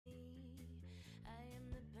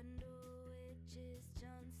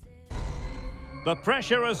The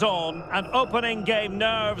pressure is on, and opening game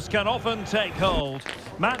nerves can often take hold.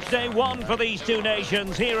 Match day one for these two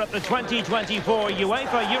nations here at the 2024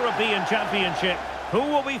 UEFA European Championship. Who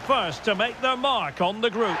will be first to make their mark on the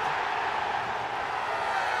group?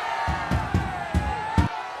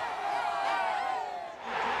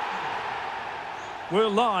 We're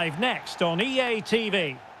live next on EA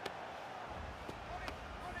TV.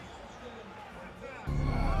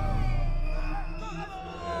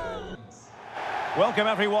 Welcome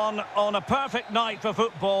everyone on a perfect night for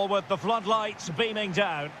football with the floodlights beaming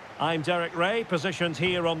down. I'm Derek Ray, positioned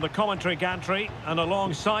here on the commentary gantry, and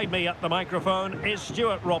alongside me at the microphone is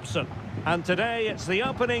Stuart Robson. And today it's the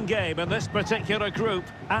opening game in this particular group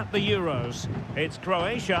at the Euros. It's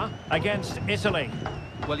Croatia against Italy.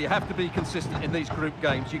 Well, you have to be consistent in these group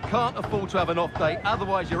games. You can't afford to have an off day,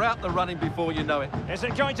 otherwise you're out the running before you know it. Is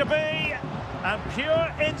it going to be? And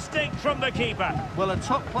pure instinct from the keeper. Well, a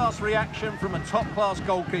top-class reaction from a top-class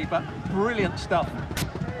goalkeeper. Brilliant stuff.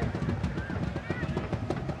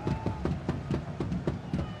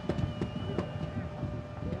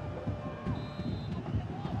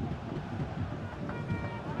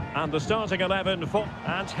 And the starting 11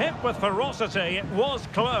 and hit with ferocity. It was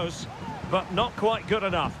close, but not quite good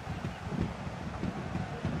enough.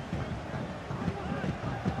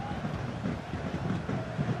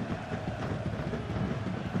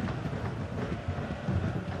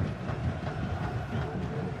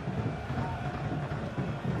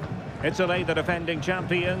 Italy, the defending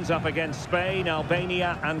champions, up against Spain,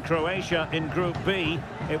 Albania and Croatia in Group B.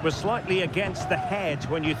 It was slightly against the head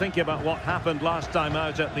when you think about what happened last time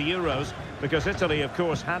out at the Euros, because Italy, of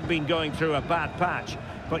course, had been going through a bad patch.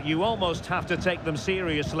 But you almost have to take them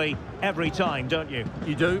seriously every time, don't you?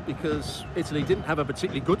 You do, because Italy didn't have a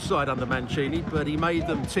particularly good side under Mancini, but he made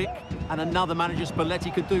them tick, and another manager,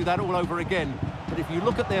 Spalletti, could do that all over again. But if you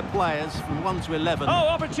look at their players from 1 to 11... Oh,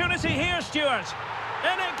 opportunity here, Stuart!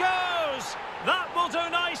 In it goes! That will do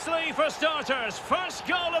nicely for starters. First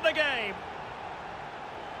goal of the game.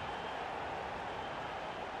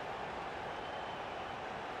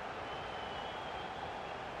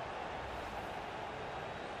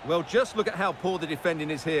 Well, just look at how poor the defending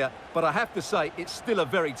is here. But I have to say, it's still a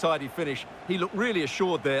very tidy finish. He looked really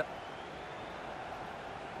assured there.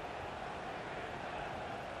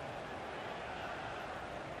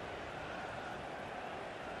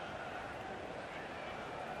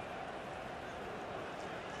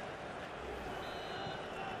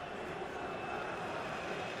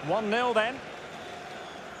 One-nil then.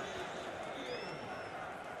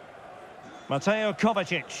 Mateo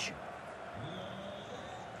Kovacic.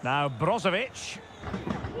 Now Brozovic.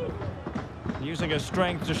 Using his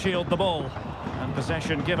strength to shield the ball. And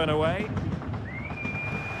possession given away.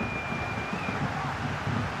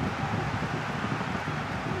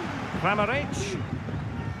 Kramaric.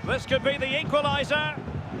 This could be the equaliser.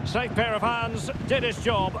 Safe pair of hands, did his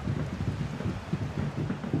job.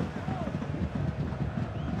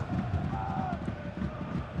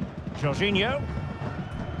 Jorginho.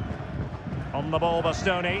 On the ball,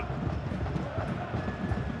 Bastoni.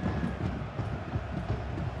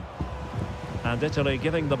 And Italy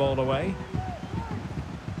giving the ball away.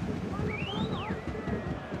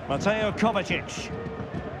 Mateo Kovacic.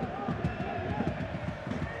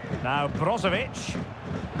 Now Brozovic.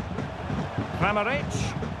 Kramaric.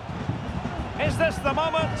 Is this the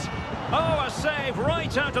moment? Oh, a save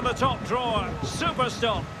right out of the top drawer. Super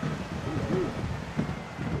stop.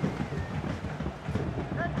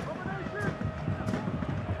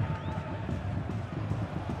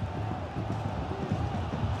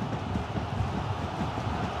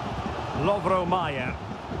 Lovro Mayer.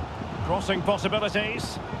 Crossing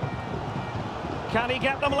possibilities. Can he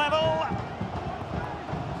get them level?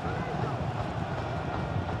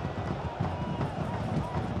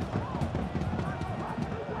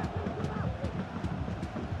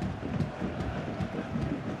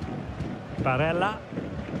 Barella.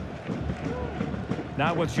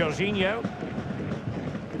 Now with Jorginho.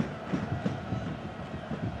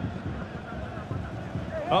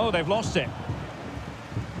 Oh, they've lost it.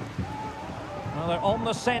 Well, they're on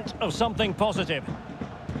the scent of something positive.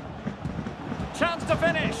 Chance to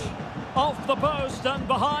finish. Off the post and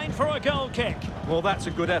behind for a goal kick. Well, that's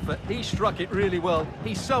a good effort. He struck it really well.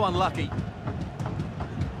 He's so unlucky.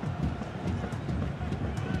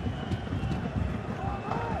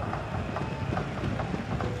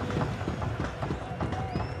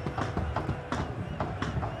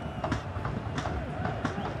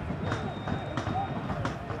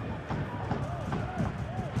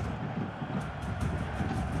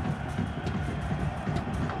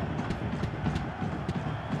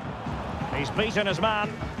 He's beaten his man.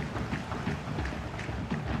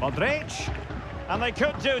 Modric. And they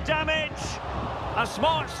could do damage. A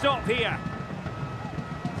smart stop here.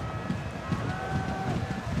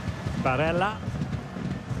 Barella.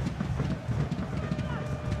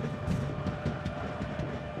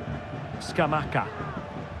 Scamacca.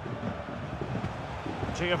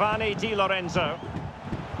 Giovanni Di Lorenzo.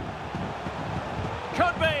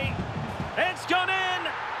 Could be. It's gone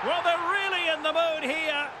in. Well, they're really in the mood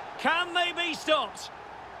here. Can they be stopped?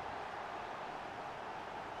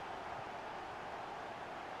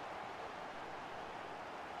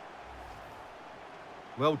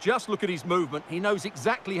 Well, just look at his movement. He knows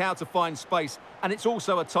exactly how to find space, and it's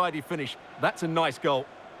also a tidy finish. That's a nice goal.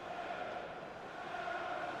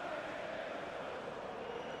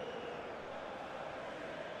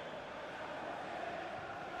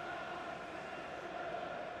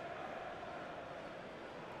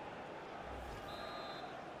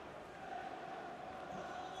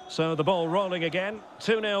 So the ball rolling again.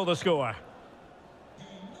 2-0 the score.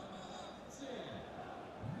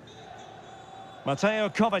 Mateo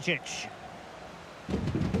Kovacic.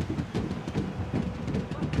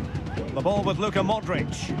 The ball with Luka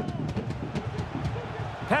Modric.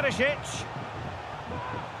 Perisic.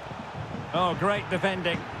 Oh, great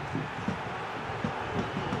defending.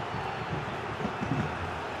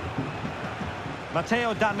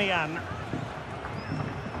 Matteo Darmian.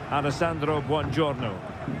 Alessandro Buongiorno.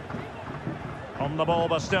 On the ball,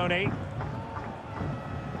 Bastoni.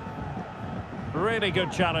 Really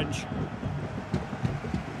good challenge.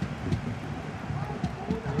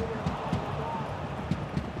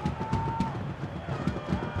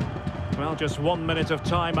 Well, just 1 minute of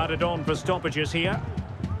time added on for stoppages here.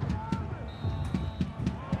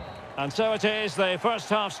 And so it is, the first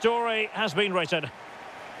half story has been written.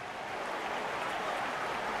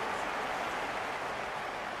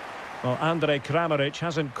 Well, Andrej Kramaric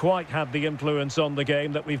hasn't quite had the influence on the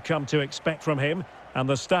game that we've come to expect from him, and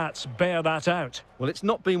the stats bear that out. Well, it's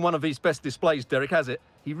not been one of his best displays, Derek, has it?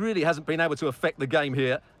 He really hasn't been able to affect the game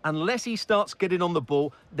here. Unless he starts getting on the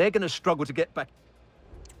ball, they're going to struggle to get back.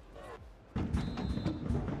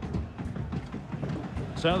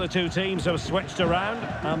 So the two teams have switched around,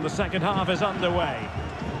 and the second half is underway.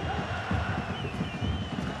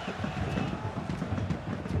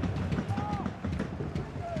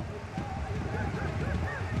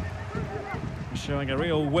 Showing a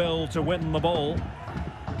real will to win the ball.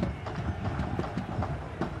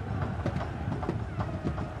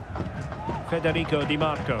 Federico Di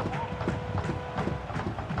Marco.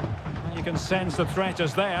 You can sense the threat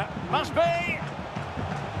is there. Must be!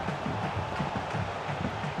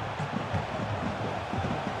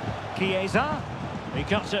 Chiesa. He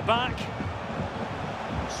cuts it back.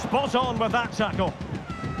 Spot on with that tackle.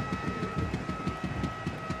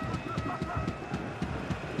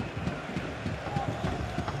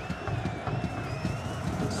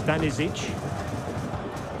 Stanisic.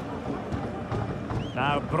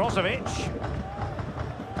 Now Brozovic.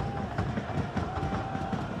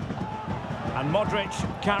 And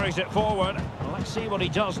Modric carries it forward. Well, let's see what he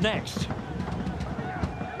does next.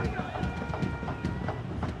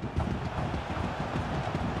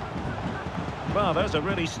 Well, there's a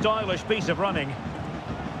really stylish piece of running.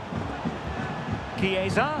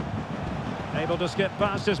 Chiesa. Able to skip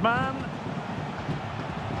past his man.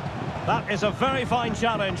 That is a very fine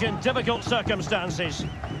challenge in difficult circumstances.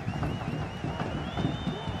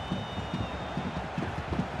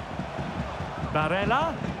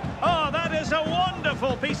 Barella. Oh, that is a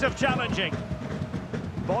wonderful piece of challenging.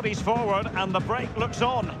 Bodies forward and the break looks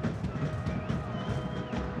on.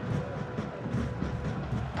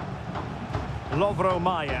 Lovro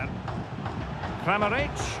Mayer. Kramaric.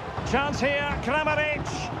 Chance here, Kramaric.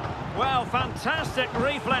 Well, fantastic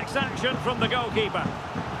reflex action from the goalkeeper.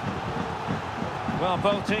 Well,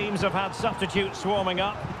 both teams have had substitutes swarming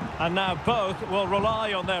up, and now both will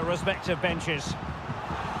rely on their respective benches.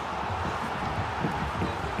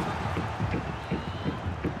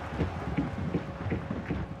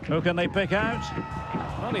 Who can they pick out?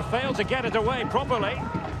 Well, he failed to get it away properly.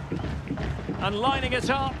 And lining it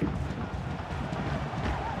up.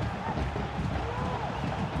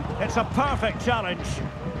 It's a perfect challenge.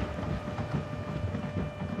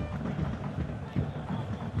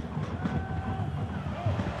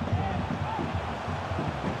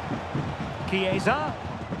 Chiesa.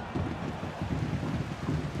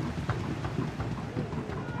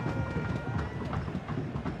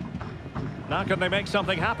 Now can they make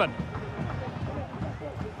something happen?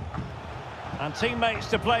 And teammates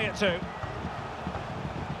to play it to.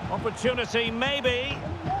 Opportunity maybe.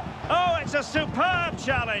 Oh, it's a superb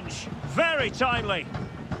challenge. Very timely.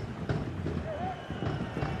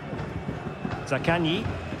 Zaccagni.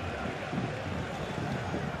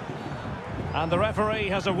 And the referee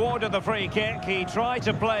has awarded the free kick. He tried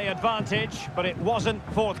to play advantage, but it wasn't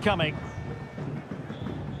forthcoming.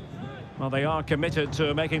 Well, they are committed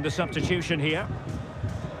to making the substitution here.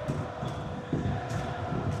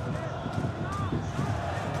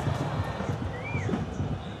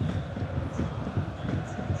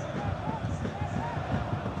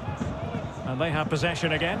 And they have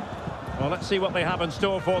possession again. Well, let's see what they have in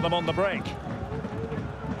store for them on the break.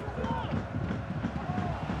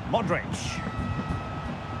 Modric.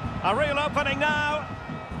 A real opening now.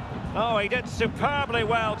 Oh, he did superbly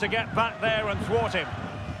well to get back there and thwart him.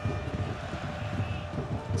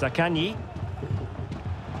 Zaccagni.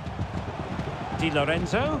 Di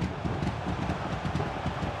Lorenzo.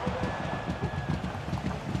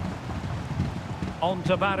 On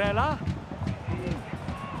to Barella.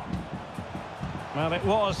 Well, it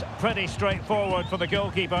was pretty straightforward for the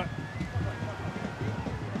goalkeeper.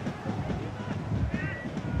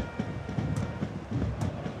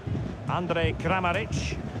 Andrej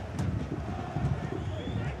Kramaric.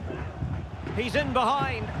 He's in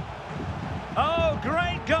behind. Oh,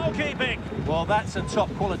 great goalkeeping! Well, that's a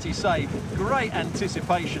top-quality save. Great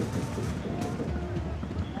anticipation.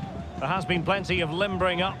 There has been plenty of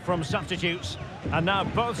limbering up from substitutes, and now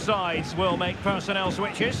both sides will make personnel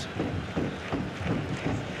switches.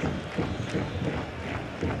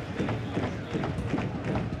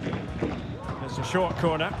 It's a short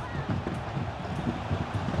corner.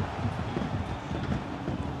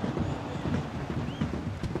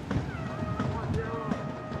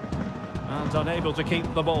 And unable to keep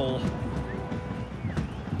the ball.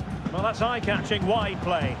 Well, that's eye-catching wide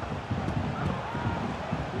play.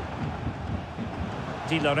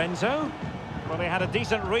 Di Lorenzo. Well, he had a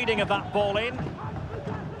decent reading of that ball in.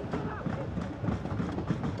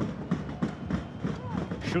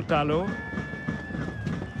 Šutalo.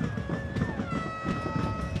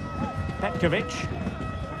 Petkovic.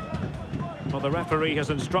 Well, the referee has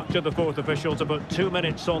instructed the fourth official to put 2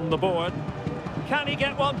 minutes on the board. Can he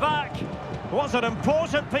get one back? Was an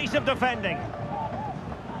important piece of defending.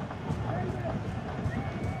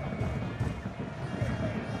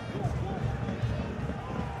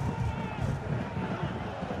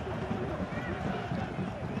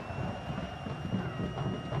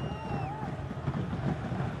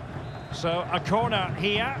 So, a corner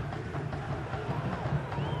here.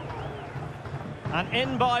 And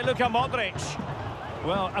in by Luka Modric.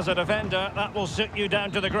 Well, as a defender, that will sit you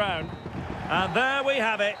down to the ground. And there we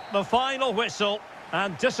have it, the final whistle.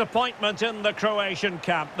 And disappointment in the Croatian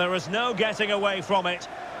camp. There is no getting away from it.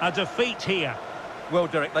 A defeat here. Well,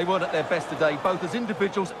 Derek, they weren't at their best today, both as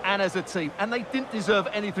individuals and as a team. And they didn't deserve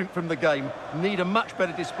anything from the game. Need a much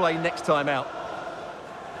better display next time out.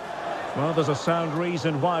 Well, there's a sound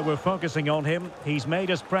reason why we're focusing on him. He's made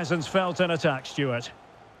his presence felt in attack, Stuart.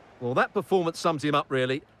 Well, that performance sums him up,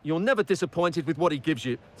 really. You're never disappointed with what he gives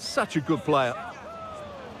you. Such a good player.